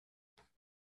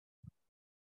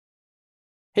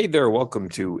Hey there, welcome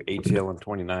to ATL and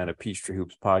 29, a Peachtree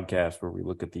Hoops podcast where we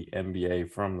look at the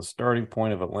NBA from the starting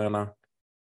point of Atlanta.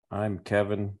 I'm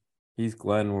Kevin. He's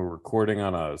Glenn. We're recording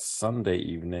on a Sunday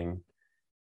evening,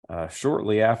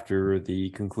 shortly after the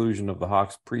conclusion of the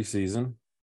Hawks preseason.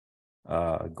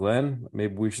 Glenn,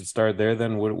 maybe we should start there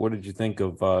then. What did you think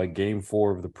of game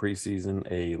 4 of the preseason,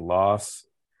 a loss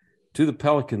to the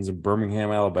Pelicans in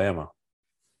Birmingham, Alabama?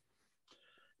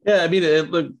 Yeah, I mean,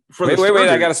 look for the Wait.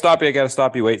 I got starters. to stop you. I got to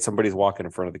stop you. Wait, somebody's walking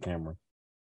in front of the camera.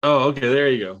 Oh, okay. There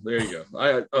you go. There you go.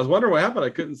 I was wondering what happened. I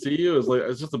couldn't see you. It was like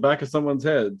it's just the back of someone's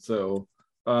head. So,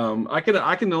 I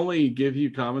can only give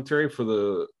you commentary for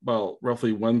the about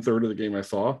roughly 1/3 of the game I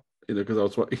saw. Because I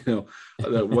was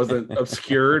that wasn't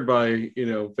obscured by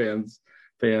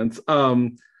fans.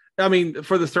 I mean,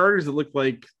 for the starters, it looked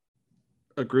like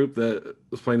a group that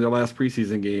was playing their last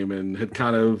preseason game and had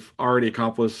kind of already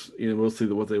accomplished mostly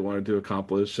what they wanted to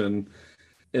accomplish and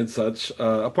such.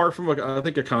 Apart from, I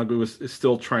think Okongwu is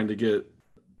still trying to get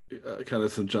kind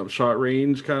of some jump shot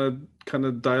range, kind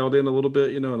of dialed in a little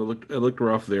bit, and it looked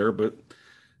rough there, but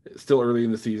it's still early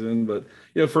in the season. But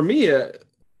for me,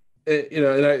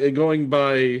 and going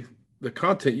by the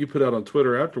content you put out on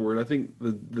Twitter afterward, I think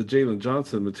the Jalen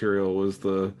Johnson material was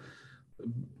the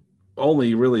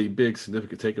only really big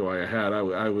significant takeaway I had.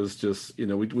 I was just,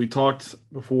 we talked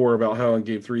before about how in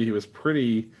game three he was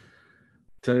pretty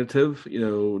tentative,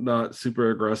 not super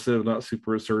aggressive, not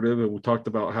super assertive. And we talked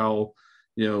about how,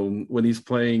 when he's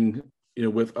playing,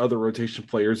 with other rotation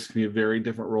players, it can be a very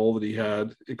different role that he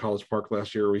had in College Park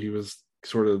last year, where he was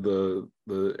sort of the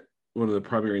one of the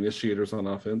primary initiators on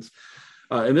offense.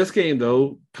 In this game,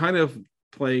 though, kind of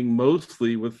playing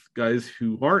mostly with guys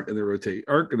who aren't going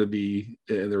to be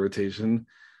in the rotation.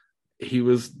 He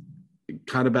was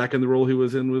kind of back in the role he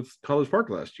was in with College Park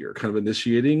last year, kind of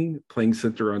initiating, playing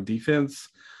center on defense,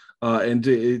 and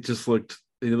it just looked.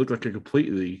 He looked like a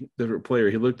completely different player.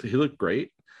 He looked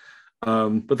great.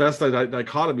 But that's the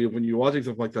dichotomy of when you're watching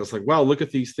something like that. It's like, wow, look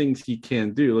at these things he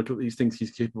can do. Look at these things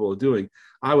he's capable of doing.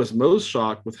 I was most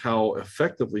shocked with how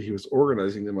effectively he was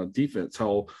organizing them on defense,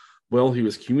 how well he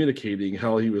was communicating,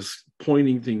 how he was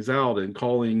pointing things out and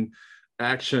calling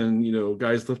action,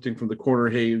 guys lifting from the corner.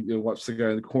 Hey, watch the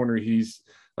guy in the corner. He's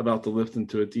about to lift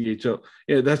into a DHL.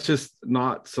 Yeah, that's just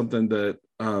not something that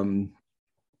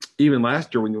even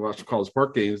last year when you watched College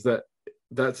Park games,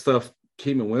 that stuff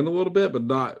came and went a little bit,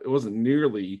 but it wasn't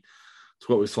nearly to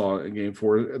what we saw in game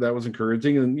four. That was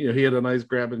encouraging. And, he had a nice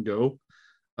grab and go.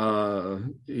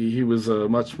 He was a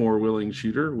much more willing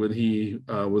shooter when he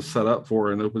was set up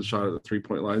for an open shot at the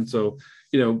 3-point line. So,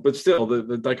 but still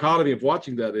the dichotomy of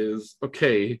watching that is,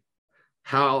 okay,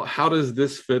 how does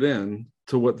this fit in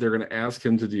to what they're going to ask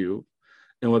him to do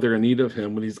and what they're going to need of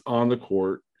him when he's on the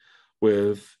court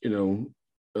with,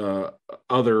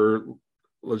 other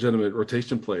legitimate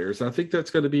rotation players. And I think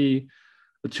that's going to be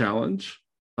a challenge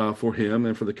for him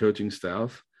and for the coaching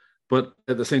staff. But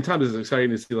at the same time, it's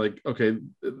exciting to see, like, okay,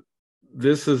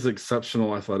 this is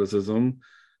exceptional athleticism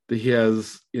that he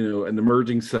has, an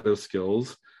emerging set of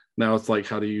skills. Now it's like,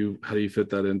 how do you fit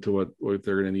that into what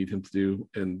they're going to need him to do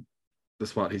in the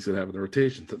spot he's going to have in the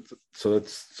rotation? So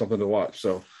that's something to watch.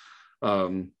 So,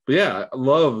 but yeah,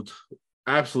 I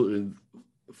absolutely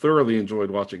thoroughly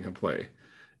enjoyed watching him play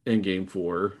in game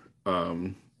four.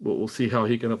 We'll see how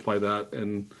he can apply that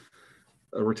in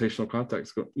a rotational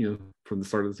context, from the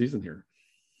start of the season here.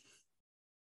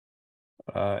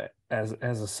 As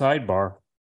a sidebar,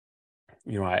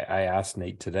 I asked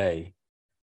Nate today,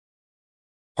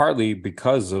 partly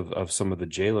because of some of the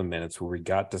Jalen minutes where we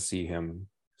got to see him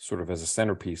sort of as a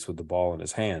centerpiece with the ball in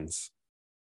his hands.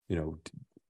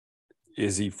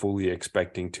 Is he fully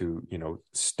expecting to,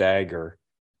 stagger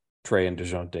Trey and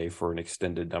DeJounte for an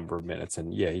extended number of minutes?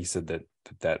 And yeah, he said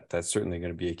that's certainly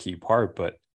going to be a key part.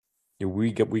 But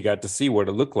we got to see what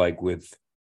it looked like with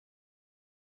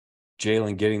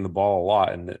Jalen getting the ball a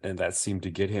lot, and that seemed to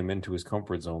get him into his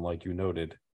comfort zone, like you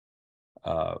noted.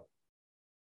 There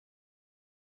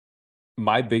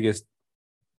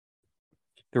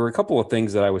were a couple of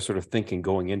things that I was sort of thinking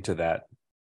going into that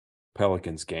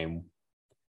Pelicans game.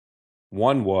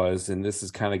 One was, and this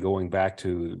is kind of going back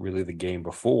to really the game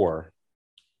before,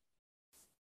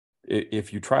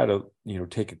 if you try to,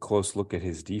 take a close look at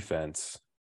his defense,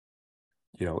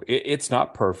 it's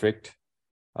not perfect.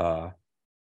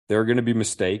 There are going to be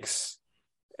mistakes,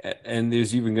 and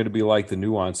there's even going to be like the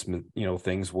nuance,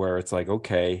 things where it's like,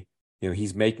 okay,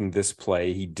 he's making this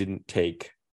play. He didn't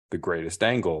take the greatest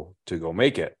angle to go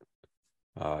make it.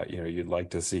 You'd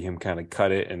like to see him kind of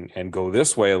cut it and go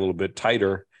this way a little bit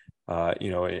tighter,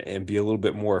 and be a little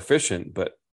bit more efficient.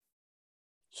 But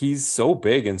he's so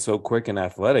big and so quick and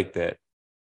athletic that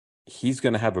he's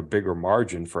going to have a bigger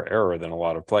margin for error than a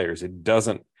lot of players. It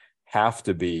doesn't have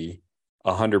to be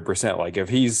 100%. Like if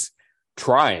he's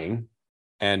trying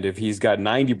and if he's got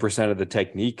 90% of the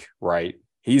technique right,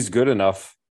 he's good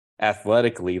enough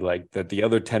athletically, like that the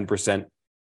other 10%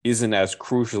 isn't as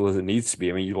crucial as it needs to be.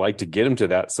 I mean, you'd like to get him to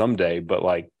that someday, but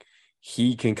like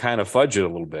he can kind of fudge it a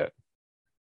little bit.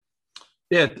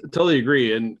 Yeah, totally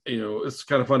agree. And, it's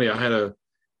kind of funny. I had a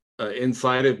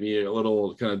inside of me a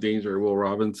little kind of danger Will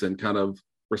Robinson kind of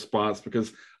response,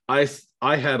 because I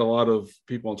had a lot of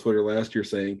people on Twitter last year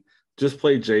saying, just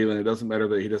play Jalen. It doesn't matter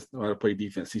that he doesn't know how to play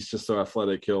defense. He's just so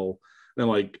athletic. And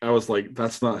like, I was like,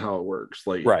 that's not how it works.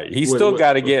 Like, right. He's still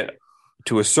got to get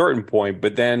to a certain point,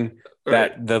 but then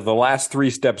that the last 3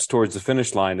 steps towards the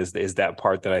finish line is that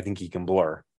part that I think he can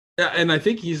blur. Yeah. And I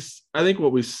think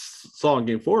what we saw in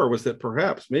game 4 was that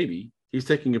perhaps maybe he's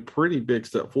taking a pretty big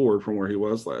step forward from where he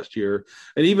was last year.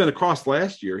 And even across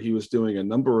last year, he was doing a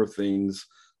number of things.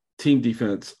 Team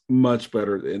defense much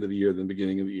better at the end of the year than the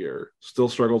beginning of the year. Still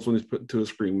struggles when he's put into a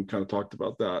screen. We kind of talked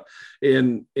about that.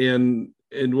 And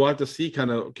we'll have to see kind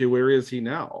of, okay, where is he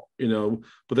now?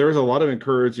 But there was a lot of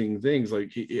encouraging things.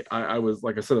 Like I was,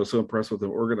 like I said, I was so impressed with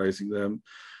him organizing them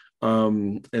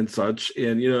and such.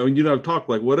 And, I've talked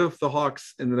like, what if the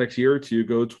Hawks in the next year or two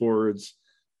go towards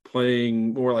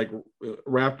playing more like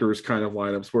Raptors kind of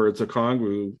lineups where it's a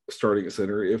Okongwu starting at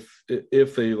center if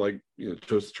they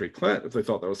chose to trade Clint, if they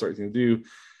thought that was the right thing to do,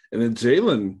 and then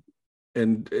Jalen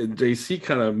and JC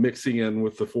kind of mixing in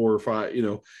with the 4 or 5,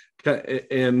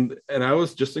 and I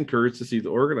was just encouraged to see the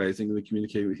organizing and the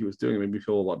communicating that he was doing. It made me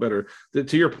feel a lot better.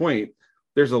 To your point,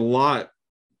 there's a lot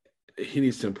he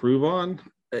needs to improve on,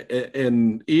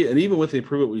 and even with the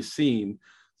improvement we've seen,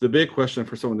 the big question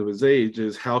for someone of his age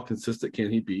is how consistent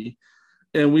can he be?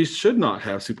 And we should not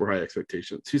have super high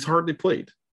expectations. He's hardly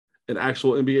played in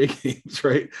actual NBA games,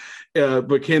 right?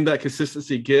 But can that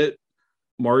consistency get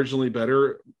marginally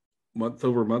better month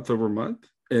over month over month?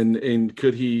 And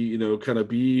could he, kind of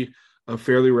be a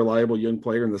fairly reliable young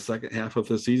player in the second half of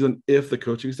the season if the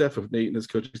coaching staff, if Nate and his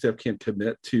coaching staff can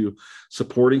commit to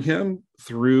supporting him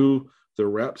through the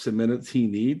reps and minutes he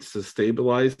needs to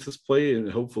stabilize his play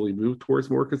and hopefully move towards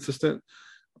more consistent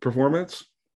performance?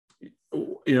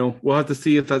 We'll have to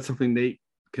see if that's something Nate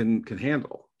can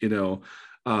handle.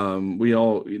 We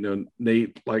all,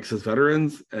 Nate likes his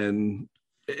veterans, and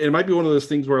it might be one of those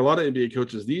things where a lot of NBA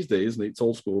coaches these days, Nate's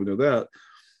old school, we know that,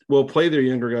 will play their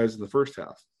younger guys in the first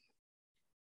half.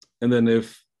 And then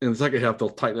if in the second half, they'll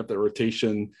tighten up that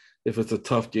rotation if it's a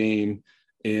tough game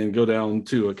and go down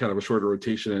to a kind of a shorter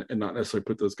rotation and not necessarily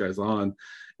put those guys on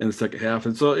in the second half.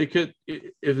 And so it could,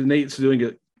 if Nate's doing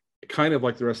it kind of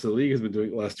like the rest of the league has been doing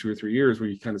the last 2 or 3 years, where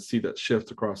you kind of see that shift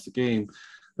across the game,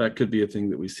 that could be a thing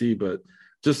that we see. But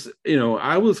just,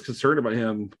 I was concerned about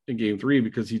him in game 3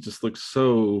 because he just looked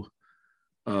so,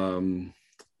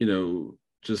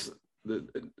 just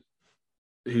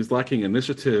he's lacking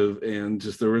initiative and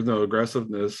just there was no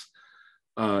aggressiveness.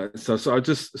 So I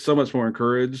just so much more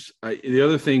encouraged. The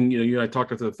other thing, I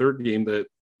talked after the third game that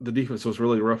the defense was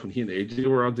really rough when he and AJ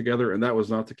were on together, and that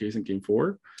was not the case in game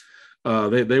 4.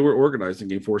 They were organized in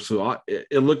game 4, so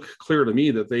it looked clear to me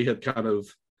that they had kind of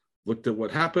looked at what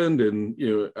happened, and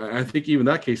I think even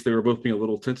that case they were both being a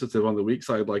little tentative on the weak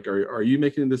side. Like, are you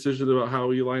making a decision about how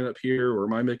you line up here, or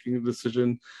am I making a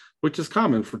decision? Which is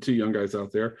common for 2 young guys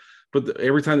out there. But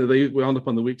every time that they wound up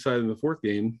on the weak side in the 4th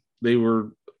game, they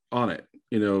were on it,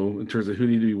 in terms of who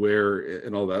needed to be where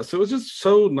and all that. So it was just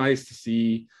so nice to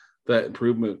see that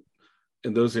improvement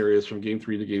in those areas from game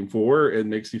 3 to game 4. It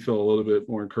makes me feel a little bit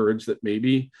more encouraged that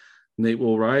maybe Nate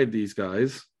will ride these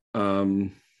guys,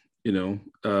 and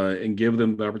give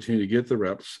them the opportunity to get the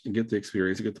reps and get the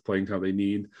experience and get the playing time they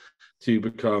need to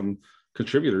become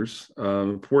contributors,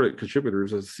 important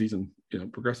contributors as the season,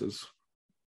 progresses.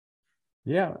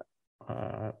 Yeah.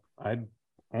 I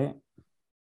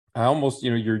almost,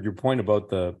 your point about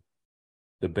the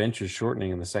bench is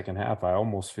shortening in the second half. I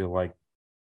almost feel like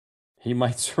he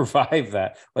might survive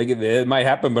that. Like it might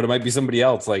happen, but it might be somebody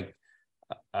else. Like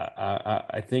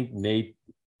I think Nate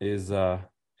is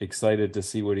excited to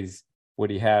see what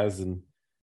he has, and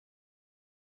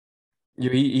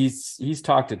he's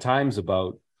talked at times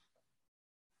about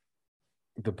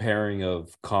the pairing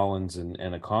of Collins and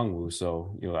Okongwu.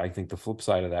 So I think the flip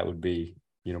side of that would be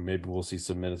maybe we'll see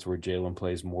some minutes where Jalen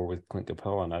plays more with Clint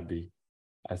Capella, and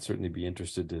I'd certainly be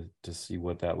interested to see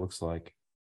what that looks like.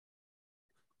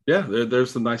 Yeah,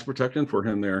 there's some nice protection for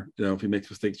him there. If he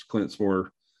makes mistakes, Clint's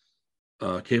more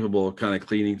capable of kind of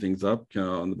cleaning things up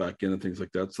on the back end and things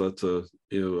like that. So that's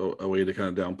a way to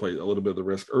kind of downplay a little bit of the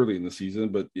risk early in the season.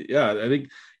 But yeah, I think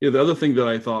the other thing that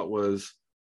I thought was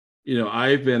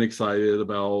I've been excited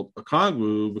about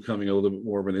Okongwu becoming a little bit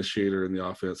more of an initiator in the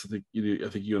offense. I think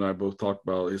you and I both talked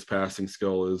about his passing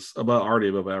skill is already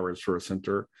above average for a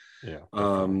center. Yeah,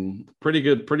 definitely.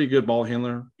 Pretty good ball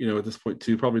handler. At this point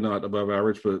too, probably not above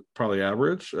average, but probably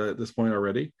average at this point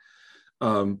already.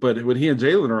 But when he and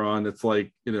Jalen are on, it's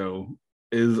like,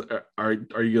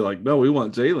 are you like, no, we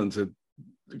want Jalen to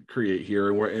create here,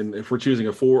 and if we're choosing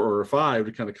a 4 or a 5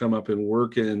 to kind of come up and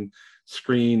work and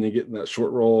screen and get in that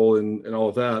short roll and all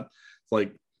of that, it's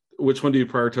like, which one do you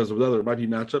prioritize over the other? It might be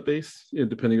matchup based,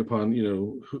 depending upon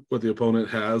what the opponent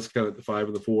has, kind of the 5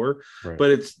 and the 4. Right.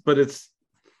 But it's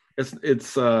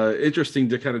interesting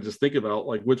to kind of just think about,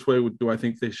 like, which way do I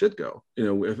think they should go?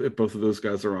 If both of those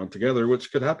guys are on together,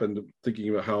 which could happen, thinking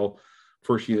about how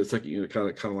first unit, second unit kind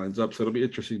of lines up. So it'll be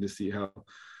interesting to see how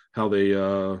they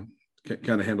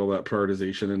kind of handle that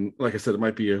prioritization. And like I said, it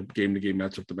might be a game to game,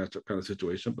 matchup to matchup kind of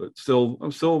situation, but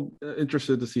I'm still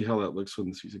interested to see how that looks when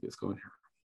the season gets going here.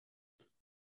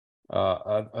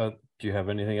 Do you have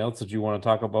anything else that you want to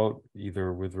talk about,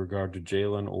 either with regard to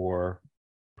Jalen or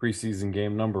preseason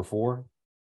game number 4?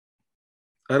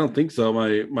 I don't think so.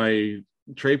 My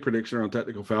trade prediction on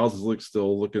technical fouls is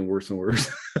still looking worse and worse.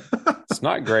 It's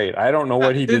not great. I don't know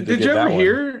what he did. Did you ever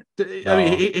hear? No. I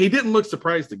mean, he didn't look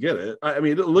surprised to get it. I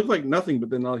mean, it looked like nothing, but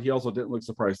then he also didn't look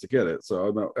surprised to get it.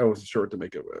 So I wasn't sure what to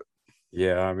make of it.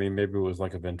 Yeah, I mean, maybe it was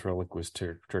like a ventriloquist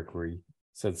trick where he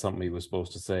said something he was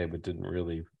supposed to say, but didn't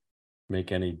really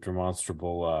make any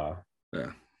demonstrable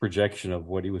projection of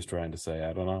what he was trying to say.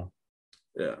 I don't know.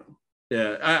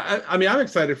 Yeah. I mean, I'm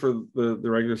excited for the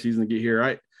regular season to get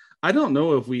here. I don't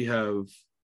know if we have.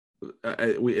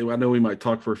 I know we might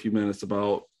talk for a few minutes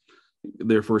about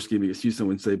their first game against Houston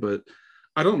Wednesday, but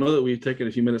I don't know that we've taken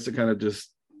a few minutes to kind of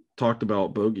just talked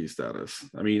about bogey status.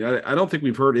 I mean, I don't think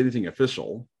we've heard anything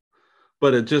official,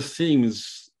 but it just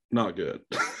seems not good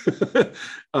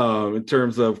in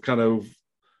terms of kind of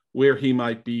where he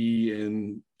might be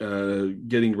and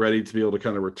getting ready to be able to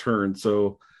kind of return.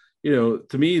 So, to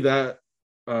me, that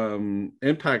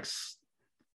impacts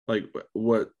like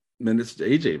what minutes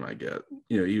AJ might get,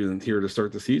 even here to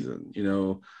start the season,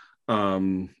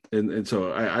 and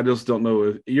so I just don't know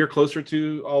if you're closer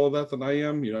to all of that than I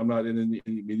am. I'm not in any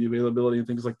media availability and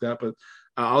things like that, but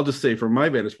I'll just say from my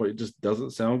vantage point, it just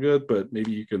doesn't sound good, but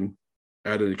maybe you can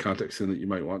add any context in that you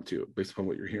might want to based upon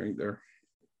what you're hearing there.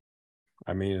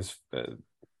 I mean, it's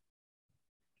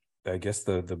I guess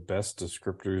the best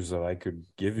descriptors that I could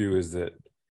give you is that,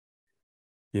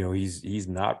 he's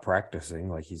not practicing.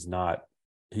 Like, he's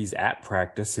at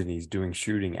practice and he's doing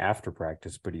shooting after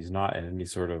practice, but he's not in any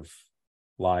sort of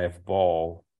live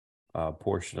ball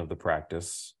portion of the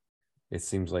practice. It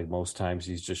seems like most times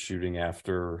he's just shooting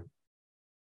after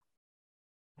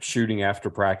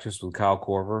practice with Kyle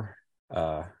Korver.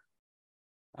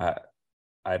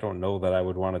 I don't know that I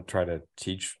would want to try to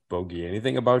teach Bogey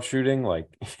anything about shooting. Like,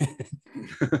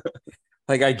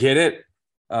 like, I get it.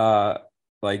 Kyle's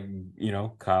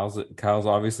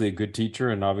obviously a good teacher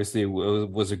and obviously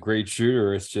was a great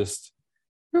shooter. It's just,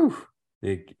 I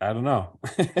don't know.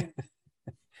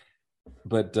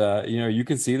 But you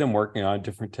can see them working on a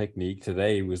different technique.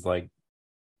 Today he was like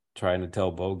trying to tell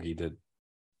Bogey that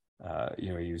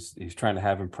he's trying to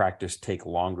have him practice take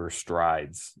longer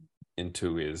strides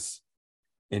into his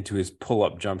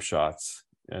pull-up jump shots,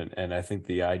 and I think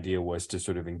the idea was to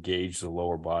sort of engage the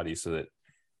lower body so that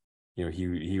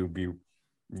he would be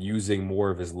using more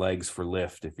of his legs for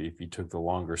lift if he took the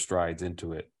longer strides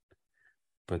into it.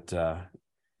 But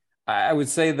I would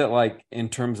say that, like, in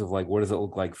terms of like what does it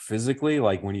look like physically,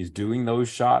 like when he's doing those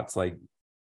shots, like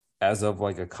as of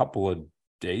like a couple of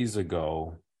days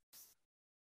ago,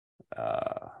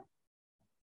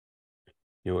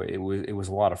 it was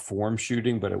a lot of form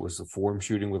shooting, but it was a form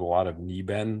shooting with a lot of knee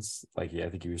bends. Like, I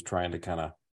think he was trying to kind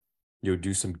of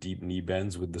do some deep knee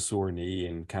bends with the sore knee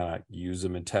and kind of use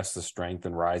them and test the strength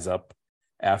and rise up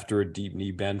after a deep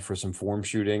knee bend for some form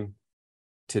shooting.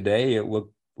 Today, it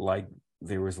looked like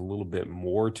there was a little bit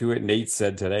more to it. Nate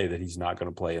said today that he's not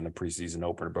going to play in the preseason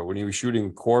opener, but when he was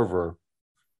shooting Korver,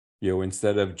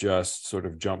 instead of just sort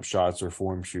of jump shots or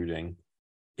form shooting,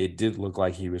 it did look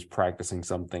like he was practicing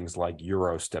some things like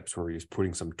Euro steps where he was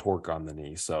putting some torque on the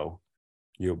knee. So,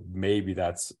 maybe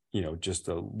that's, just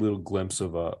a little glimpse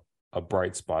of a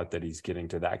bright spot that he's getting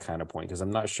to that kind of point, because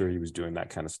I'm not sure he was doing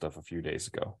that kind of stuff a few days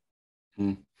ago.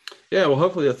 Yeah, well,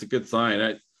 hopefully that's a good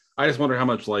sign. I just wonder how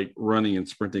much like running and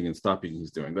sprinting and stopping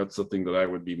he's doing. That's the thing that I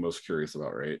would be most curious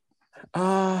about, right?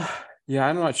 Yeah,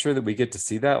 I'm not sure that we get to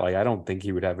see that. Like, I don't think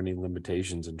he would have any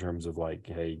limitations in terms of like,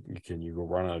 hey, can you go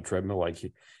run on a treadmill? Like,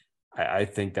 I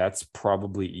think that's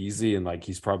probably easy, and like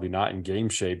he's probably not in game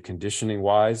shape conditioning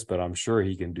wise, but I'm sure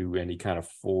he can do any kind of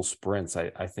full sprints.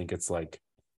 I think it's like,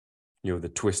 the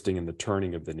twisting and the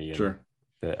turning of the knee, and Sure.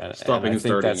 and Stopping I and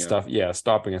think starting, that yeah. stuff,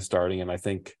 stopping and starting, and I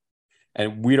think,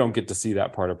 and we don't get to see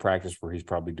that part of practice where he's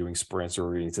probably doing sprints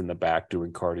or he's in the back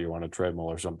doing cardio on a treadmill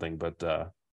or something, but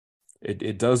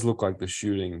it does look like the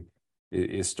shooting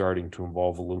is starting to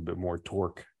involve a little bit more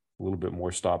torque, a little bit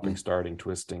more stopping, Mm. starting,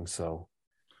 twisting. So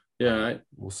Yeah,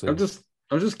 we'll I'm see.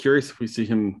 just curious if we see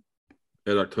him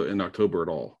in October at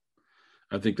all.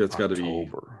 I think that's got to be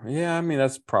October. Yeah, I mean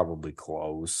that's probably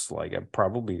close. Like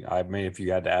I mean, if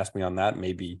you had to ask me on that,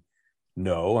 maybe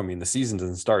no. I mean, the season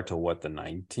doesn't start till what, the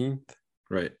 19th?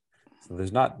 right. So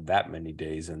there's not that many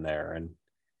days in there. And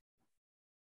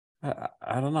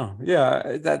I don't know.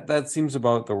 Yeah, that seems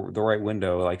about the right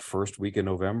window, like first week in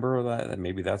November. That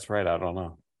maybe that's right. I don't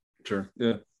know. Sure.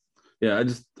 Yeah. Yeah.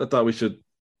 I thought we should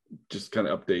just kind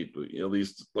of update at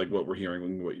least like what we're hearing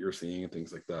and what you're seeing and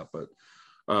things like that. But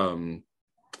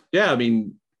yeah, I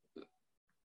mean,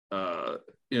 uh,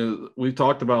 we've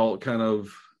talked about kind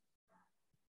of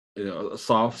a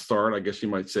soft start, I guess you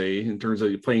might say, in terms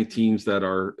of playing teams that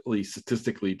are at least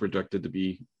statistically projected to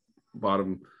be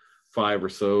bottom five or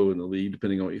so in the league,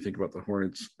 depending on what you think about the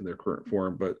Hornets in their current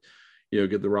form. But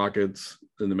get the Rockets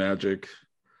and the Magic.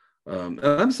 And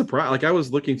I'm surprised. Like I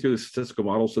was looking through the statistical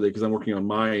models today because I'm working on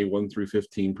my 1 through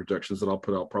 15 projections that I'll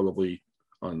put out probably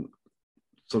on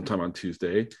sometime on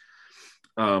Tuesday.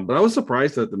 But I was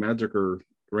surprised that the Magic are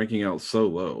ranking out so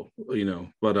low.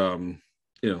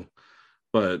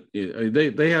 But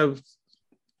they have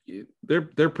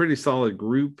they're pretty solid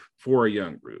group for a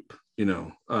young group.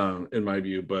 In my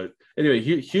view. But anyway,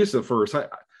 Houston first.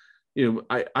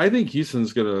 I think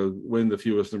Houston's going to win the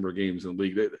fewest number of games in the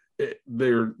league.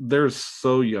 They're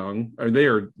so young. I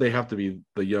mean, they have to be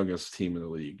the youngest team in the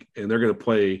league, and they're going to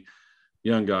play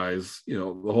young guys, the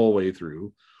whole way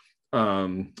through.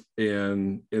 And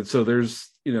so there's,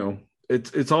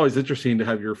 it's always interesting to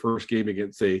have your first game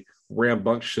against a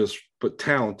rambunctious but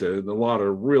talented and a lot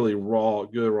of really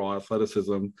good raw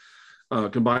athleticism,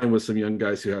 combined with some young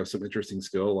guys who have some interesting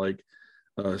skill like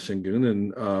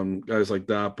Şengün and guys like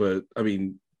that. But I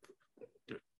mean,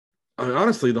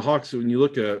 honestly, the Hawks, when you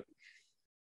look at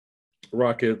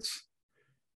Rockets,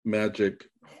 Magic,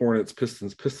 Hornets,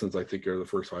 Pistons, I think are the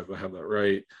first five. If I have that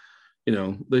right.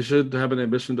 They should have an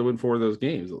ambition to win 4 of those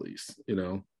games at least.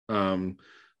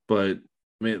 But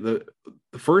I mean, the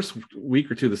first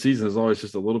week or two of the season is always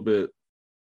just a little bit.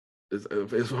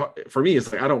 For me,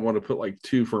 it's like I don't want to put like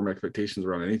too firm expectations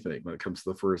around anything when it comes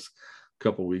to the first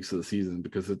couple of weeks of the season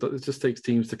because it just takes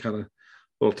teams to kind of a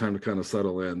little time to kind of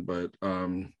settle in. But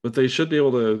they should be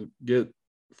able to get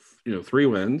 3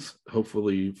 wins,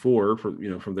 hopefully 4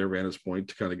 from their vantage point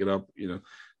to kind of get up.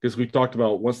 Because we talked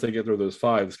about once they get through those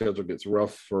 5, the schedule gets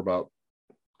rough for about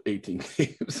 18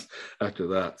 games after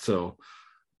that. So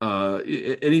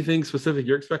anything specific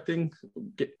you're expecting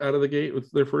out of the gate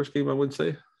with their first game on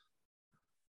Wednesday?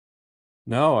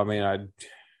 No, I mean,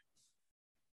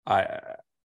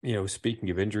 speaking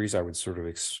of injuries, I would sort of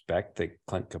expect that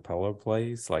Clint Capella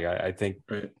plays. Like, I think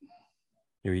Right.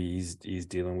 he's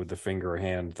dealing with the finger,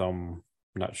 hand, thumb.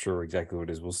 Not sure exactly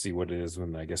what it is. We'll see what it is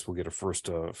when I guess we'll get a first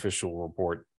official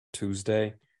report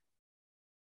Tuesday.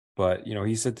 But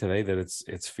he said today that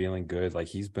it's feeling good. Like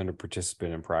he's been a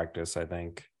participant in practice. I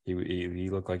think he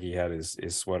looked like he had his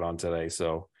sweat on today.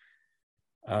 So,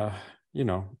 I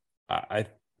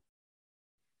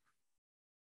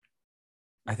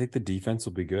I think the defense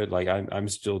will be good. Like I'm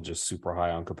still just super high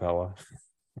on Capella.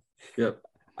 Yep.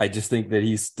 I just think that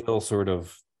he's still sort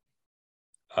of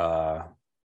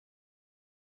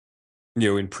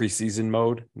in preseason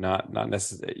mode, not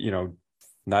necessarily,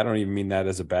 I don't even mean that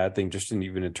as a bad thing, just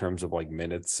even in terms of like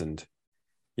minutes and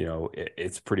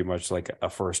it's pretty much like a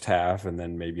first half and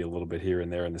then maybe a little bit here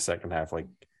and there in the second half. Like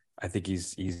I think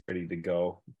he's ready to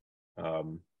go.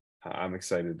 I'm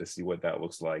excited to see what that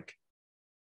looks like.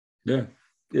 Yeah.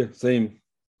 Same.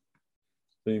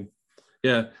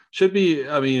 Yeah, should be.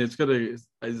 I mean, it's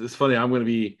funny. I'm going to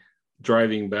be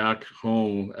driving back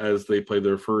home as they play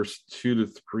their first 2 to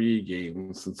 3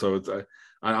 games, and so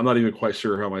I'm not even quite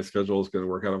sure how my schedule is going to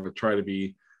work out. I'm going to try to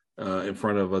be in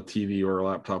front of a TV or a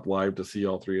laptop live to see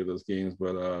all 3 of those games,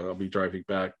 but I'll be driving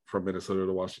back from Minnesota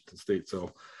to Washington State, so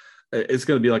it's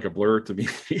going to be like a blur to me.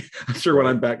 I'm sure when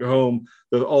I'm back home,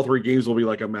 all 3 games will be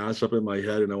like a mashup in my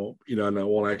head, and I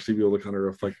won't actually be able to kind of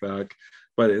reflect back.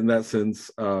 But in that sense,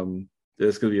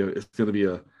 it's going to be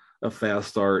a fast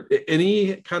start.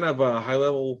 Any kind of a high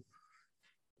level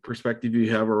perspective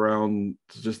you have around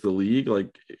just the league,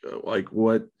 like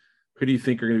who do you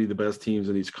think are going to be the best teams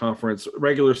in each conference?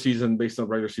 Regular season, based on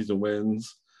regular season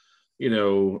wins.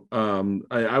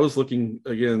 I was looking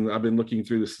again. I've been looking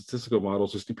through the statistical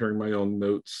models, just comparing my own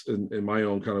notes and my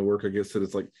own kind of work against it.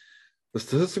 It's like the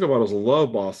statistical models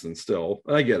love Boston still,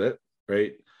 and I get it,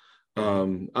 right?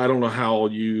 I don't know how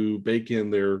you bake in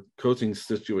their coaching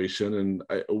situation, and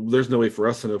there's no way for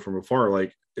us to know from afar.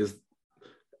 Like, is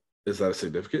that a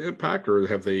significant impact, or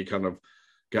have they kind of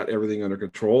got everything under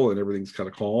control and everything's kind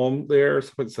of calm there?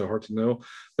 It's so hard to know.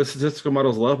 The statistical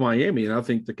models love Miami, and I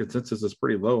think the consensus is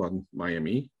pretty low on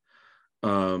Miami,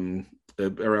 around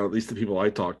at least the people I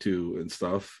talk to and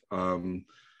stuff. And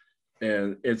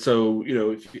so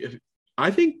if I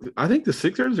think the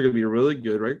Sixers are going to be a really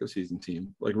good regular season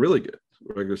team, like really good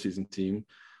regular season team.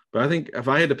 But I think if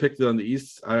I had to pick on the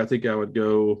East, I think I would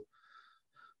go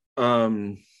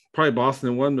probably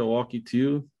Boston 1, Milwaukee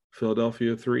 2,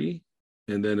 Philadelphia 3,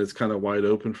 and then it's kind of wide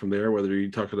open from there. Whether you're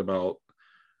talking about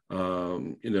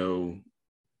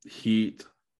Heat,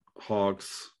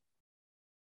 Hawks,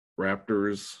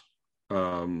 Raptors,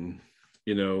 how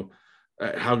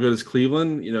good is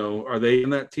Cleveland? Are they in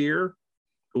that tier?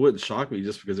 It wouldn't shock me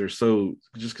just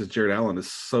because Jared Allen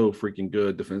is so freaking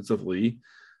good defensively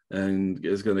and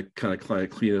is going to kind of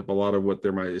clean up a lot of what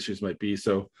my issues might be.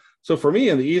 So for me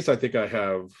in the East, I think I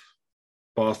have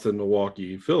Boston,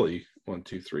 Milwaukee, Philly, 1,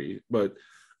 2, 3. But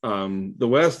the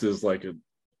West is like a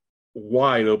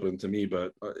wide open to me.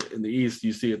 But in the East, do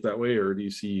you see it that way, or do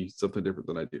you see something different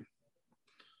than I do?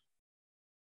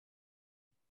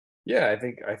 Yeah, I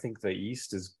think the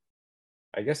East is.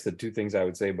 I guess the two things I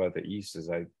would say about the East is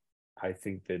I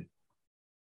think that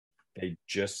they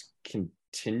just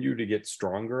continue to get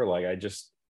stronger. Like I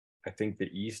think the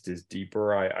East is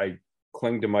deeper. I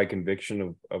cling to my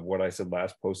conviction of what I said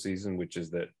last postseason, which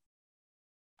is that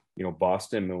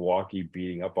Boston and Milwaukee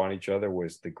beating up on each other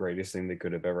was the greatest thing that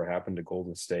could have ever happened to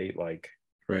Golden State. Like,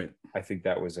 right. I think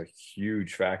that was a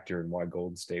huge factor in why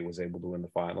Golden State was able to win the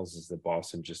finals, is that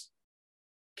Boston just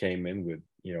came in with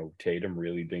Tatum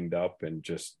really dinged up and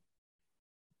just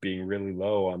being really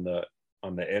low on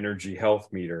the energy health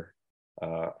meter.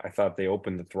 I thought they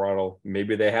opened the throttle.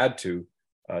 Maybe they had too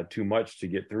much to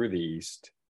get through the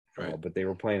East, right. But they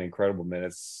were playing incredible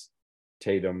minutes.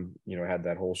 Tatum, had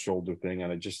that whole shoulder thing,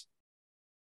 and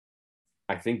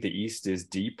I think the East is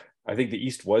deep. I think the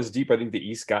East was deep. I think the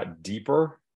East got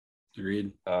deeper.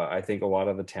 Agreed. I think a lot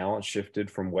of the talent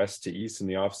shifted from West to East in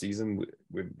the offseason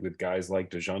with guys like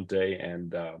DeJounte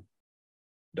and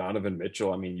Donovan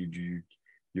Mitchell. I mean,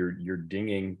 you're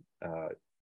dinging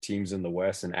teams in the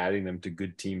West and adding them to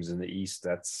good teams in the East.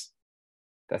 That's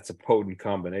a potent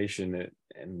combination,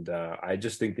 and I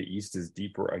just think the East is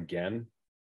deeper again.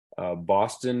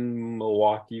 Boston,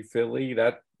 Milwaukee, Philly.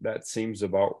 That seems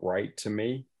about right to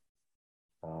me.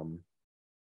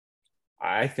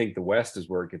 I think the West is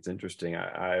where it gets interesting.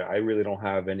 I really don't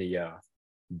have any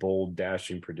bold,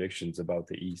 dashing predictions about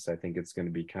the East. I think it's going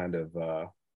to be kind of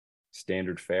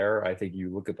standard fare. I think you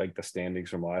look at like the standings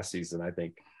from last season. I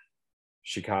think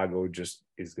Chicago just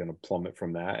is going to plummet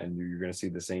from that, and you're going to see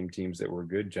the same teams that were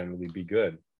good generally be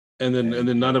good. And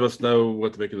then none of us know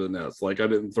what to make of the Nets. Like, I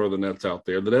didn't throw the Nets out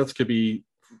there. The Nets could be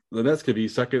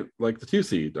second, like the 2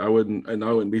 seed. I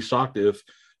wouldn't be shocked if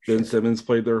Ben Simmons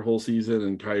played their whole season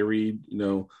and Kyrie,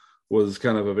 was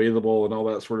kind of available and all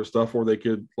that sort of stuff, or they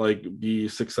could like be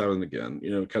 6-7 again,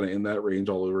 kind of in that range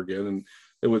all over again. And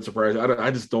it would surprise. I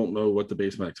just don't know what to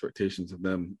base my expectations of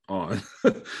them on.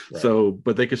 Right. So,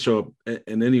 but they could show up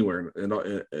in anywhere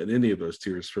in any of those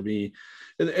tiers for me.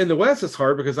 And the West is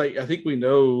hard because I think we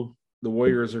know the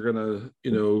Warriors are going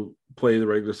to, play the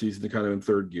regular season kind of in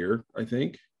third gear. I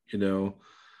think, I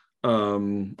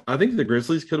think the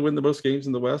Grizzlies could win the most games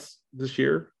in the West this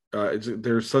year.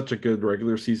 They're such a good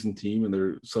regular season team, and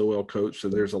they're so well coached,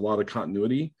 and there's a lot of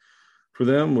continuity for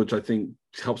them, which I think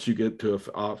helps you get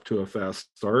off to a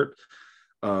fast start.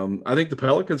 I think the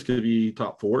Pelicans could be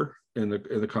top 4 in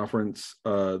the conference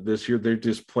this year. They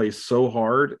just play so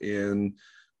hard, and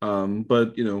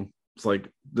but it's like,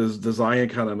 does Zion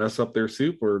kind of mess up their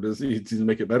soup, or does he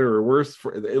make it better or worse?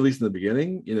 For at least in the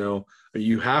beginning,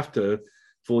 you have to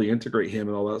fully integrate him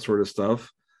and all that sort of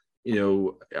stuff.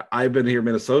 I've been here in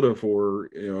Minnesota for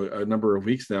a number of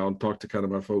weeks now and talked to kind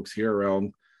of my folks here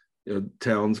around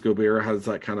Towns, Gobert. How does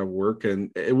that kind of work? And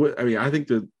I think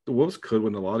the Wolves could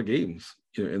win a lot of games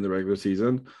in the regular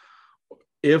season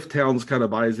if Towns kind of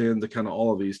buys into kind of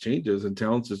all of these changes. And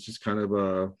Towns is just kind of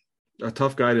a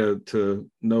tough guy to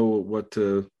know what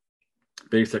to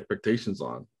base expectations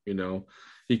on.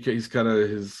 He's kind of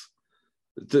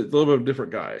it's a little bit of a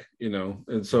different guy,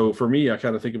 and so for me, I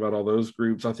kind of think about all those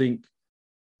groups. I think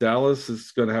Dallas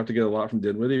is going to have to get a lot from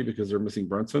Dinwiddie because they're missing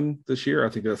Brunson this year. I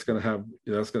think that's going to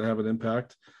have an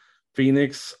impact.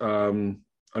 Phoenix, I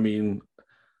mean,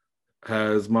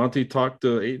 has Monty talked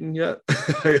to Ayton yet?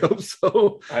 I hope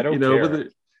so. I don't care.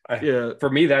 Yeah, for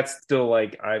me, that's still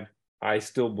like I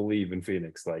still believe in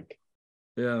Phoenix. Like,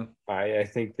 yeah, I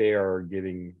think they are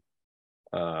getting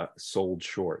sold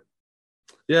short.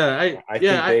 yeah. I think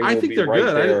they I will think be they're right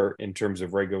good. there in terms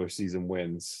of regular season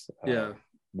wins. Yeah,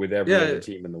 with every yeah, other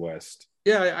team in the West.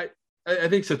 yeah. I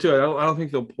think so too. I don't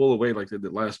think they'll pull away like they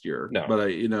did last year. No, but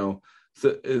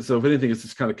so if anything, it's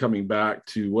just kind of coming back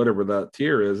to whatever that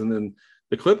tier is, and then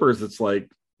the Clippers. It's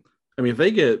like, I mean, if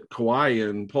they get Kawhi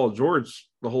and Paul George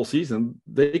the whole season,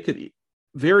 they could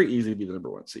very easily be the number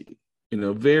one seed.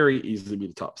 Very easily be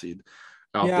the top seed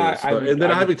out there. So, and then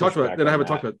I haven't talked about.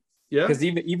 Yeah, because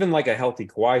even like a healthy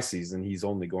Kawhi season, he's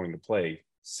only going to play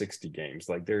 60 games.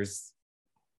 Like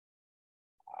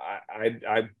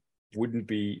I wouldn't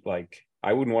be like,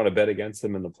 I wouldn't want to bet against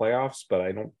them in the playoffs, but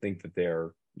I don't think that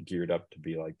they're geared up to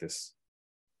be like this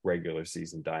regular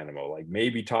season dynamo. Like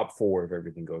maybe top 4 if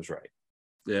everything goes right.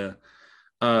 Yeah.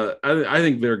 I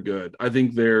think they're good. I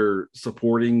think their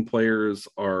supporting players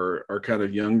are kind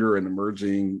of younger and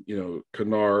emerging,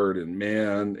 Kennard and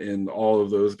Mann and all of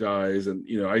those guys. And,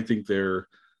 I think they're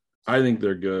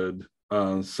good.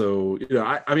 So,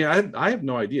 I mean, I have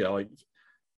no idea. Like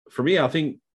for me, I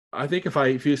think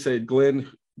if you say,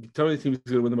 Glenn, tell me the team is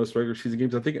going to win the most regular season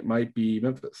games, I think it might be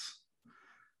Memphis.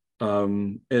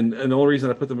 And the only reason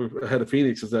I put them ahead of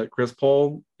Phoenix is that Chris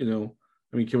Paul,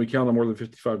 I mean, can we count on more than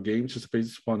 55 games just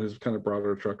based upon his kind of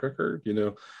broader track record,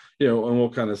 and we'll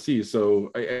kind of see.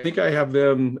 So I think I have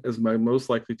them as my most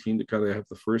likely team to kind of have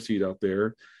the first seed out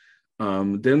there.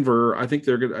 Denver, I think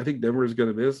they're good. I think Denver is going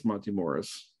to miss Monty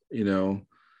Morris, and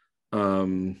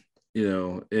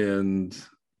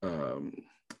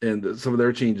some of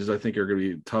their changes I think are going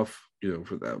to be tough,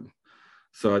 for them.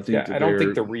 So I think I don't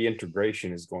think the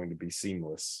reintegration is going to be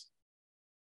seamless.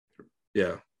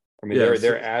 Yeah. I mean,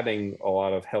 they're adding a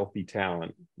lot of healthy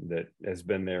talent that has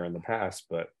been there in the past,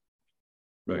 but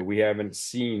we haven't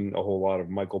seen a whole lot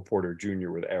of Michael Porter Jr.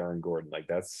 with Aaron Gordon. Like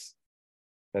that's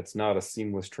not a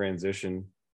seamless transition.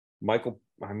 Michael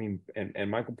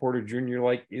Porter Jr.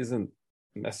 like isn't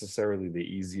necessarily the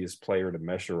easiest player to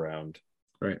mesh around.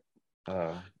 Right.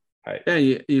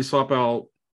 You swap out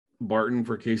Barton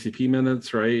for KCP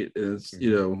minutes, right? It's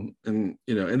and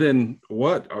then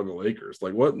what are the Lakers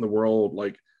like? What in the world?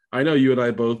 Like, I know you and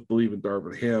I both believe in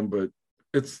Darvin Ham, but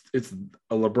it's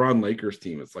a LeBron Lakers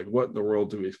team. It's like, what in the world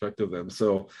do we expect of them?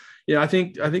 So, I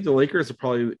think the Lakers are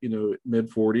probably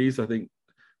mid 40s. I think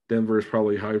Denver is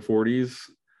probably high 40s.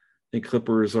 I think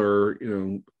Clippers are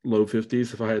low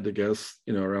 50s if I had to guess.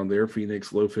 Around there.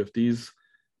 Phoenix low 50s.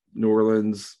 New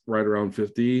Orleans right around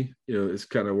 50. Is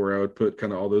kind of where I would put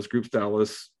kind of all those groups.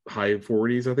 Dallas high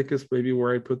 40s. I think is maybe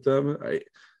where I put them.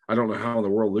 I don't know how in the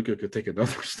world Luka could take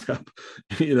another step,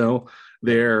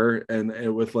 there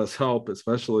and with less help,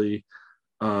 especially.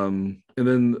 And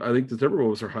then I think the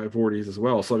Timberwolves are high 40s as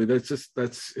well. So I mean, it's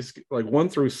like 1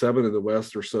 through 7 in the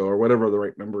West or so, or whatever the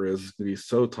right number is going to be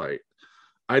so tight.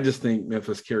 I just think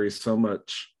Memphis carries so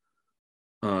much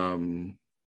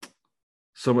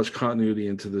continuity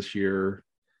into this year.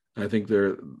 I think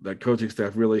that coaching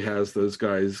staff really has those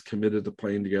guys committed to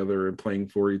playing together and playing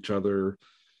for each other.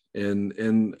 And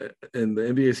the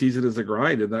NBA season is a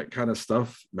grind, and that kind of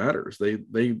stuff matters. I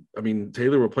mean,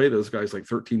 Taylor will play those guys like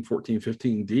 13, 14,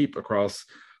 15 deep across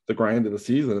the grind of the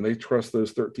season, and they trust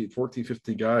those 13, 14,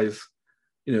 15 guys,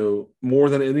 more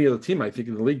than any other team. I think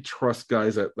in the league trust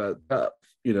guys at that depth,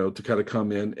 to kind of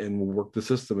come in and work the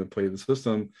system and play the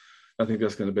system. I think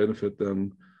that's going to benefit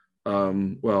them.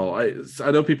 Well,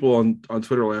 I know people on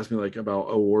Twitter will ask me like about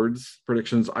awards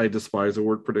predictions. I despise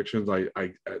award predictions. I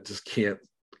just can't.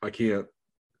 I can't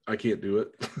do it.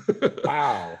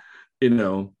 Wow. I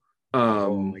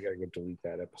gotta go delete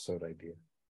that episode idea.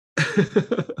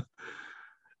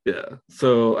 Yeah.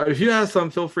 So if you have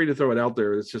some, feel free to throw it out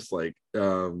there. It's just like,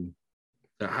 I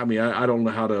mean, I don't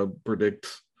know how to predict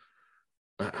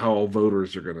how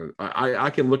voters are gonna.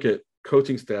 I can look at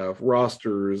coaching staff,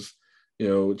 rosters,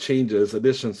 changes,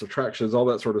 additions, subtractions, all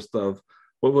that sort of stuff.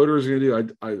 What voters are gonna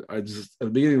do? I just at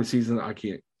the beginning of the season, I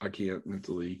can't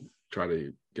mentally try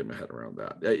to get my head around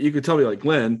that. You could tell me like,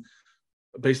 Glenn,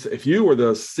 if you were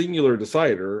the singular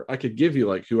decider, I could give you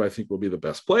like who I think will be the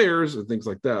best players and things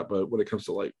like that. But when it comes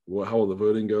to like, well, how will the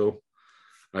voting go?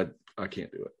 I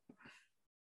can't do it.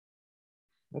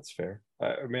 That's fair.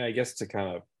 I mean, I guess it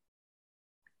kind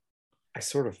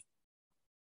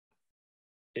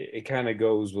of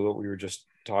goes with what we were just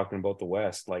talking about the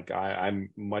West, like I'm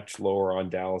much lower on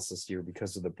Dallas this year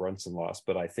because of the Brunson loss,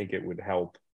 but I think it would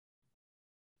help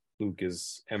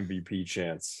Luka's MVP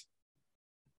chance.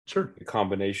 Sure. The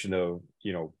combination of,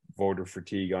 voter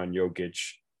fatigue on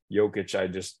Jokic.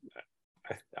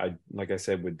 I like I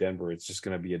said with Denver, it's just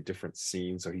going to be a different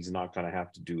scene, so he's not going to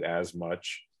have to do as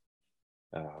much.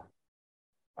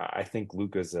 I think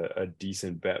Luka's a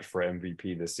decent bet for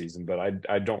MVP this season, but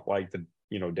I don't like the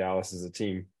Dallas as a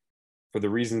team for the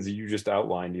reasons that you just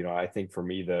outlined. I think for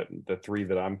me the three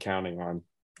that I'm counting on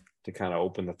to kind of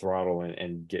open the throttle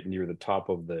and get near the top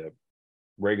of the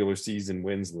regular season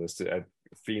wins list at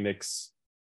Phoenix,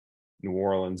 New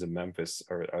Orleans, and Memphis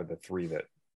are the three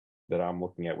that I'm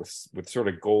looking at with sort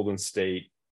of Golden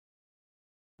State,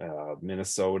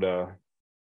 Minnesota,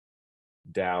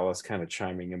 Dallas kind of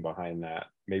chiming in behind that.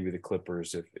 Maybe the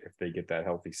Clippers if they get that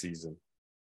healthy season.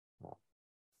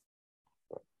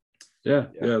 Yeah.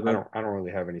 I don't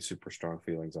really have any super strong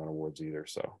feelings on awards either.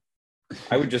 So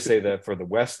I would just say that for the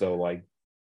West though, like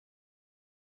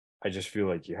I just feel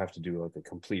like you have to do like a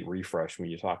complete refresh when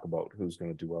you talk about who's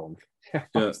going to do well.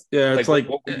 Yeah. It's like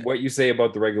what you say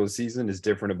about the regular season is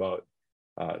different about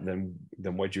than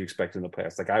what you expect in the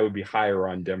playoffs. Like I would be higher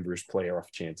on Denver's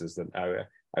playoff chances than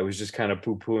I was just kind of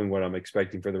poo-pooing what I'm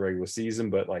expecting for the regular season.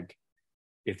 But like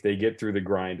if they get through the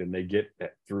grind and they get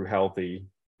through healthy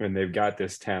and they've got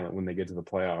this talent when they get to the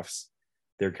playoffs,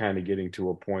 they're kind of getting to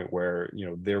a point where,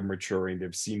 they're maturing.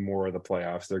 They've seen more of the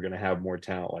playoffs. They're going to have more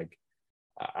talent. Like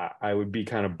I would be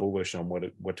kind of bullish on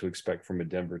what to expect from a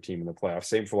Denver team in the playoffs.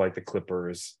 Same for like the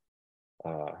Clippers,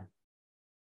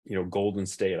 Golden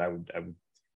State. I would,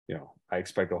 I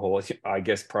expect I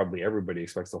guess probably everybody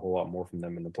expects a whole lot more from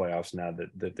them in the playoffs now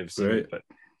that they've seen it, but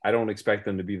I don't expect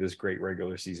them to be this great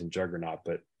regular season juggernaut,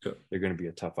 but they're going to be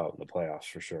a tough out in the playoffs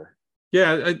for sure.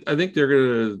 Yeah. I think they're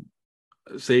going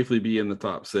to safely be in the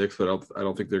top six, but I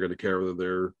don't think they're going to care whether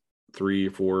they're 3,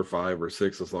 4, 5, or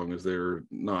 6, as long as they're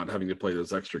not having to play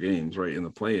those extra games right in the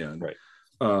play-in. Right.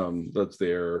 That's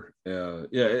there. Yeah.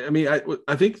 I mean,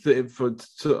 I think that for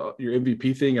your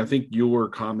MVP thing, I think your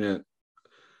comment,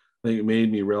 I think it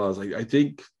made me realize, like, I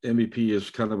think MVP is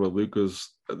kind of a Luka's,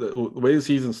 the way the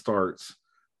season starts, I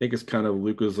think it's kind of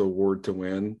Luka's award to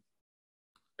win.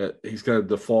 He's kind of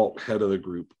default head of the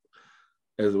group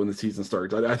as when the season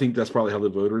starts. I think that's probably how the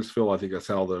voters feel. I think that's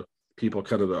how the people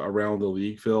kind of around the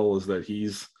league feel, is that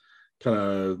he's kind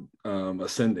of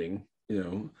ascending,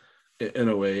 in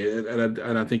a way.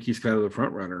 And I think he's kind of the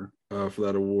front runner for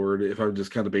that award, if I'm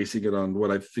just kind of basing it on what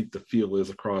I think the feel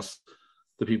is across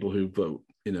the people who vote,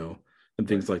 and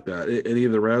things like that. Any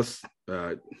of the rest,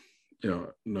 no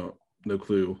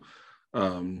clue.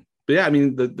 But yeah, I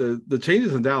mean, the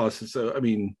changes in Dallas, so I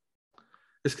mean,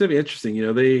 it's going to be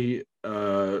interesting. They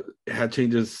had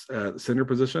changes at the center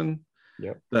position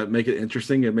that make it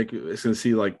interesting and it's going to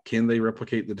see, like, can they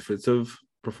replicate the defensive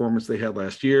performance they had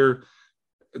last year?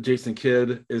 Jason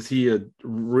Kidd, is he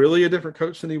really a different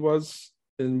coach than he was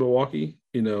in Milwaukee?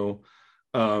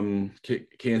 Can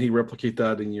he replicate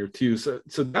that in year two? So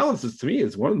Dallas to me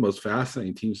is one of the most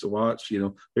fascinating teams to watch.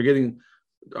 They're getting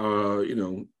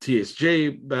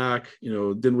THJ back.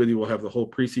 Dinwiddie will have the whole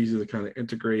preseason to kind of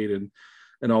integrate and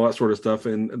all that sort of stuff,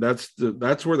 and that's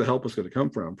where the help is going to come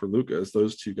from for Luka, is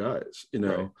those two guys.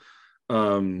 Right.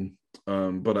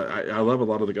 But I love a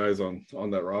lot of the guys on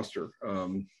that roster.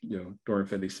 Dorian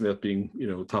Finney-Smith being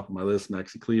top of my list,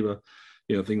 Maxi Kleber,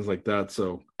 things like that.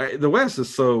 So the West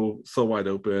is so wide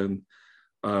open.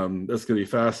 That's going to be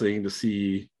fascinating to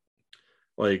see,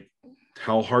 like,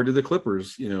 how hard did the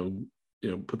Clippers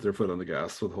put their foot on the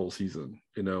gas for the whole season.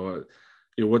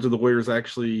 What do the Warriors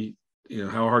actually,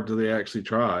 how hard do they actually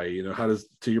try? How does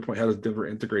Denver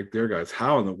integrate their guys?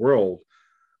 How in the world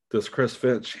does Chris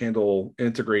Finch handle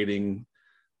integrating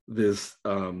this,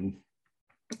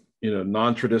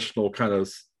 non-traditional kind of,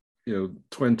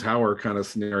 twin tower kind of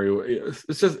scenario?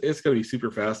 It's going to be super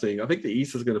fascinating. I think the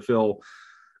East is going to feel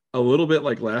a little bit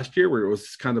like last year, where it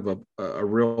was kind of a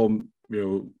real,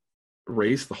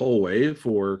 race the whole way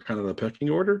for kind of the pecking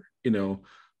order,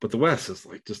 but the West is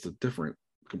like just a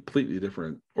completely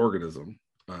different organism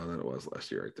than it was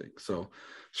last year, I think. So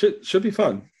should be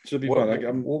fun.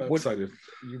 I'm excited.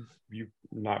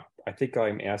 I think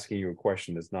I'm asking you a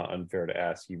question that's not unfair to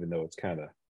ask, even though it's kind of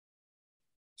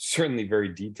certainly very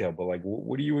detailed, but like,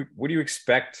 what do you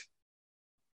expect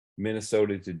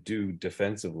Minnesota to do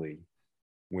defensively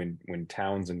when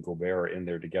Towns and Gobert are in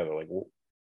there together? Like,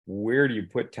 where do you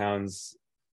put Towns?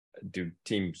 Do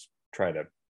teams try to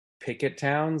pick at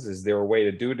Towns? Is there a way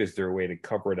to do it? Is there a way to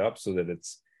cover it up so that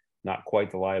it's not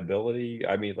quite the liability?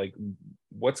 I mean, like,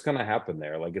 what's going to happen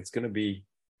there? Like, it's going to be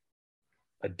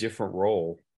a different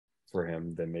role for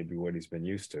him than maybe what he's been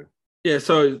used to. Yeah,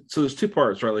 so there's two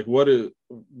parts, right? Like what is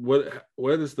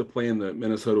the plan that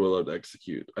Minnesota will love to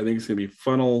execute? I think it's going to be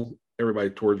funnel everybody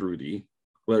towards Rudy,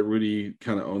 let Rudy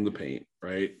kind of own the paint,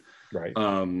 right? Right.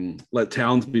 Let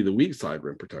Towns be the weak side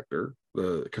rim protector,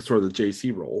 the sort of the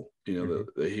JC role,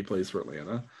 that he plays for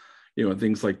Atlanta, and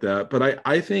things like that. But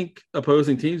I think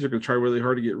opposing teams are going to try really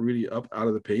hard to get Rudy up out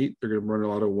of the paint. They're going to run a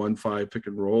lot of 1-5 pick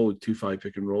and roll, 2-5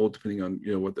 pick and roll, depending on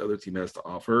what the other team has to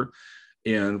offer,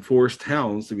 and force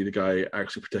Towns to be the guy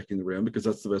actually protecting the rim, because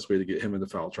that's the best way to get him into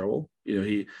foul trouble.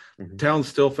 Towns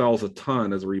still fouls a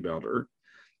ton as a rebounder,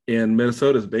 and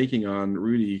Minnesota's banking on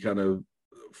Rudy kind of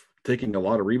taking a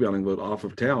lot of rebounding load off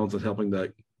of Towns and helping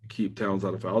that keep Towns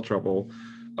out of foul trouble.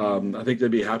 I think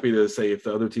they'd be happy to say, if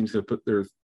the other team's going to put their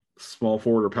small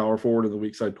forward or power forward in the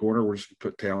weak side corner, we're just going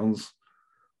to put Towns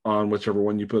on whichever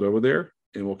one you put over there,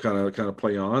 and we'll kind of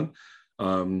play on.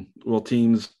 Will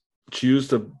teams choose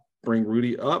to bring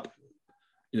Rudy up,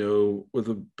 with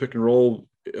a pick and roll,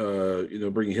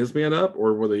 bringing his man up,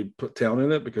 or will they put Towns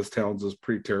in it because Towns is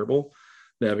pretty terrible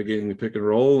navigating the pick and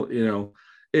roll?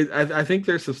 I think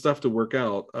there's some stuff to work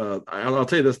out. I'll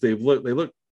tell you this: they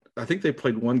look. I think they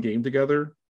played one game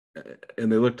together,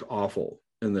 and they looked awful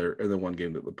in the one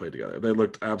game that they played together. They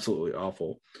looked absolutely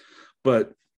awful.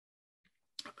 But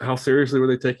how seriously were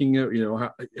they taking it?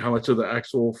 How much of the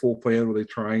actual full plan were they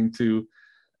trying to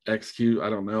execute? I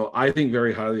don't know. I think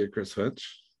very highly of Chris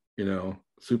Finch.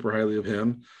 Super highly of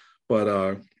him.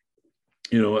 But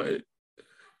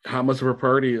how much of a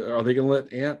priority are they going to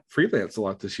let Ant freelance a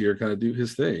lot this year, kind of do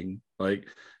his thing? Like,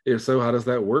 if so, how does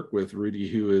that work with Rudy,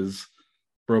 who is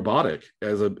robotic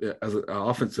as an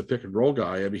offensive pick and roll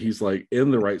guy? I mean, he's like in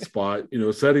the right spot,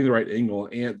 setting the right angle.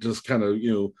 Ant just kind of,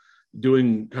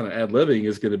 doing kind of ad-libbing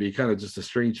is going to be kind of just a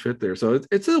strange fit there. So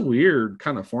it's a weird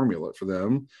kind of formula for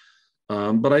them.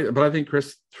 But I think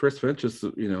Chris Finch is,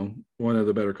 one of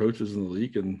the better coaches in the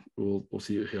league, and we'll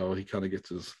see how he kind of gets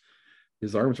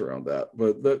his arms around that.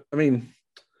 But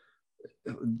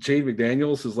Jade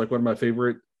McDaniels is like one of my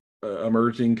favorite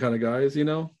emerging kind of guys,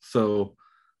 so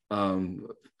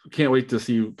can't wait to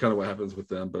see kind of what happens with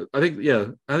them. But I think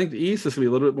the East is gonna be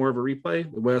a little bit more of a replay,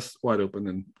 the West wide open,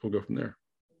 and we'll go from there.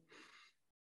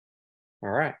 All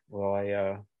right. Well,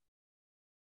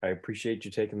 I appreciate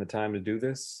you taking the time to do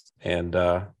this, and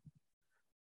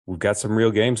we've got some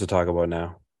real games to talk about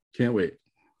now. Can't wait.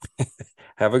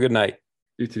 Have a good night.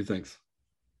 You too. Thanks.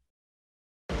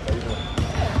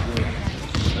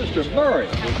 Mr. Murray,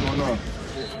 what's going on?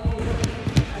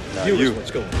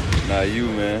 What's going on? Not you,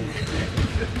 man.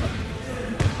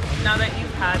 Now that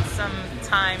you've had some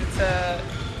time to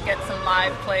get some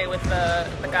live play with the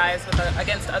guys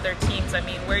against other teams, I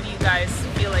mean, where do you guys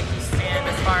feel like you stand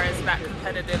as far as that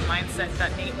competitive mindset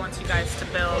that Nate wants you guys to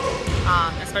build,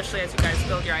 especially as you guys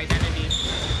build your identity?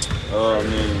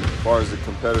 As far as the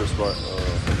competitive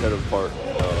part,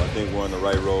 I think we're on the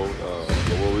right road.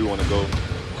 But where we want to go,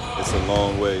 it's a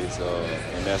long ways,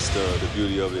 and that's the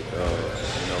beauty of it.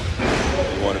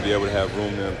 You want to be able to have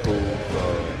room to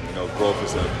improve. Growth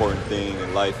is an important thing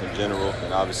in life in general,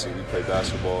 and obviously we play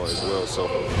basketball as well. So,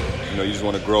 you just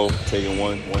want to grow, taking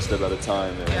one step at a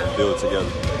time, and build together.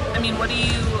 I mean, what do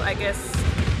you, I guess,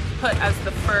 put as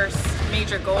the first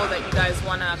major goal that you guys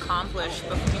want to accomplish,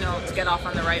 to get off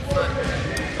on the right foot?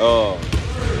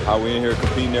 How we in here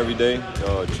competing every day,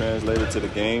 translated to the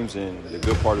games, and the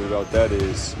good part about that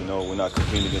is, we're not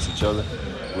competing against each other.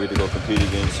 We're to go compete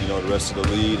against, the rest of the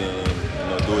league and,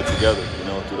 do it together,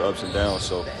 through the ups and downs.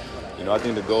 So, I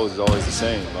think the goal is always the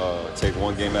same. Take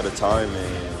one game at a time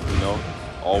and,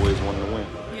 always wanting to win.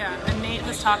 Yeah, and Nate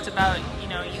has talked about,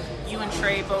 you and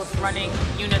Trey both running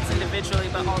units individually,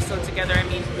 but also together. I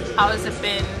mean, how has it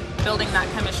been building that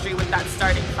chemistry with that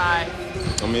starting five?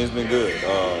 It's been good.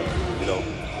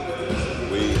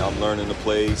 I'm learning the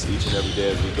plays each and every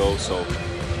day as we go. So,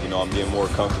 I'm getting more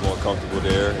comfortable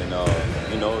there. And,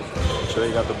 if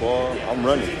Trey got the ball, I'm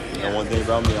running. One thing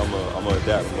about me, I'm going to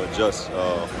adapt, I'm going to adjust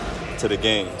to the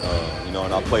game.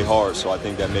 And I play hard, so I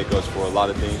think that makes us for a lot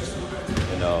of things.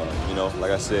 And,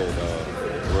 like I said,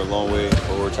 we're a long way from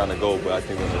where we're trying to go, but I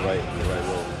think we're in the right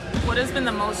road. What has been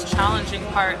the most challenging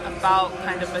part about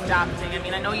kind of adapting? I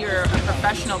mean, I know you're a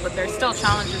professional, but there's still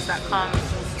challenges that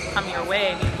come your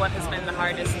way. I mean, what has been the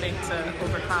hardest thing to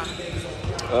overcome?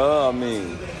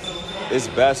 It's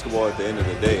basketball at the end of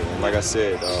the day. And like I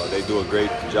said, they do a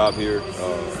great job here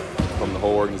from the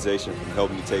whole organization, from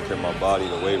helping me take care of my body,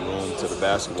 the weight room, to the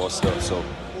basketball stuff. So,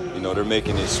 they're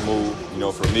making it smooth.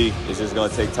 For me, it's just going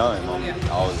to take time.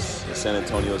 I was in San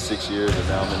Antonio 6 years, and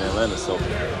now I'm in Atlanta. So,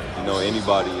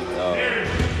 anybody,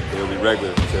 they'll be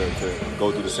regular to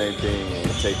go through the same thing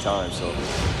and take time. So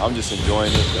I'm just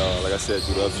enjoying it. Like I said,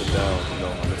 through the ups and downs, I'm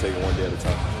going to take it one day at a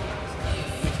time.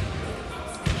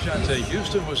 Shante,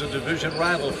 Houston was a division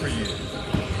rival for you.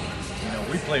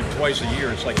 We play them twice a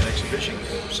year. It's like an exhibition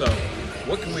game. So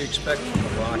what can we expect from the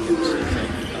Rockets, you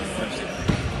think, Wednesday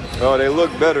night? Well, they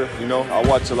look better. I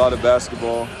watch a lot of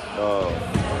basketball.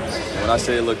 When I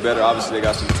say they look better, obviously they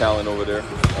got some talent over there.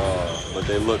 But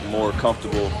they look more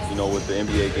comfortable, with the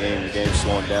NBA game. The game's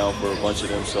slowing down for a bunch of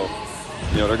them. So,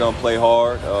 they're going to play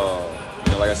hard.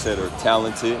 Like I said, they're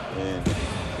talented. And,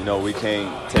 we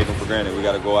can't take them for granted. We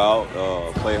got to go out,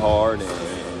 play hard, and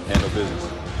handle business.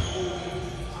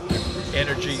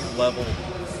 Energy level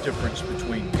difference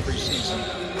between preseason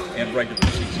and regular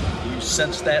season. Do you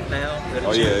sense that now?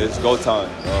 Oh, yeah, it's go time.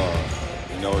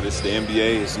 This is the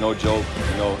NBA. It's no joke.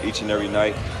 Each and every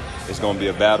night it's going to be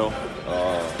a battle.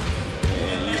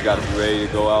 And you just got to be ready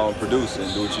to go out and produce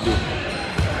and do what you do.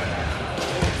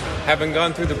 Having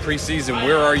gone through the preseason,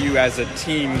 where are you as a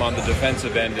team on the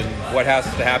defensive end, and what has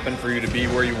to happen for you to be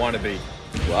where you want to be?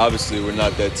 Well, obviously, we're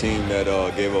not that team that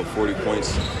gave up 40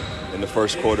 points in the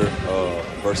first quarter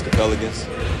versus the Pelicans.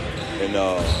 And,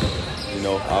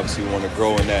 obviously we want to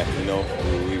grow in that.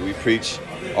 We preach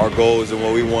our goals and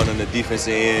what we want on the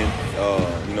defensive end,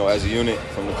 as a unit,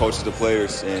 from the coaches to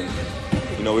players. And,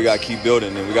 we got to keep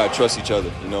building, and we got to trust each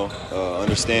other,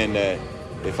 understand that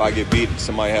if I get beat,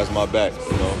 somebody has my back,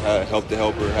 help the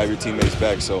helper, have your teammates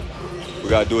back. So we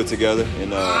got to do it together.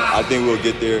 And I think we'll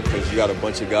get there because you got a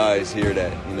bunch of guys here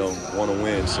that, want to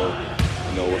win. So,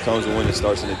 what comes to winning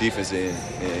starts in the defense end.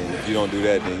 And if you don't do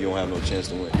that, then you don't have no chance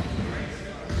to win.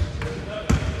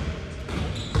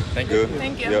 Thank you. Good?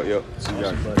 Thank you. Yep. See you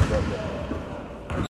guys.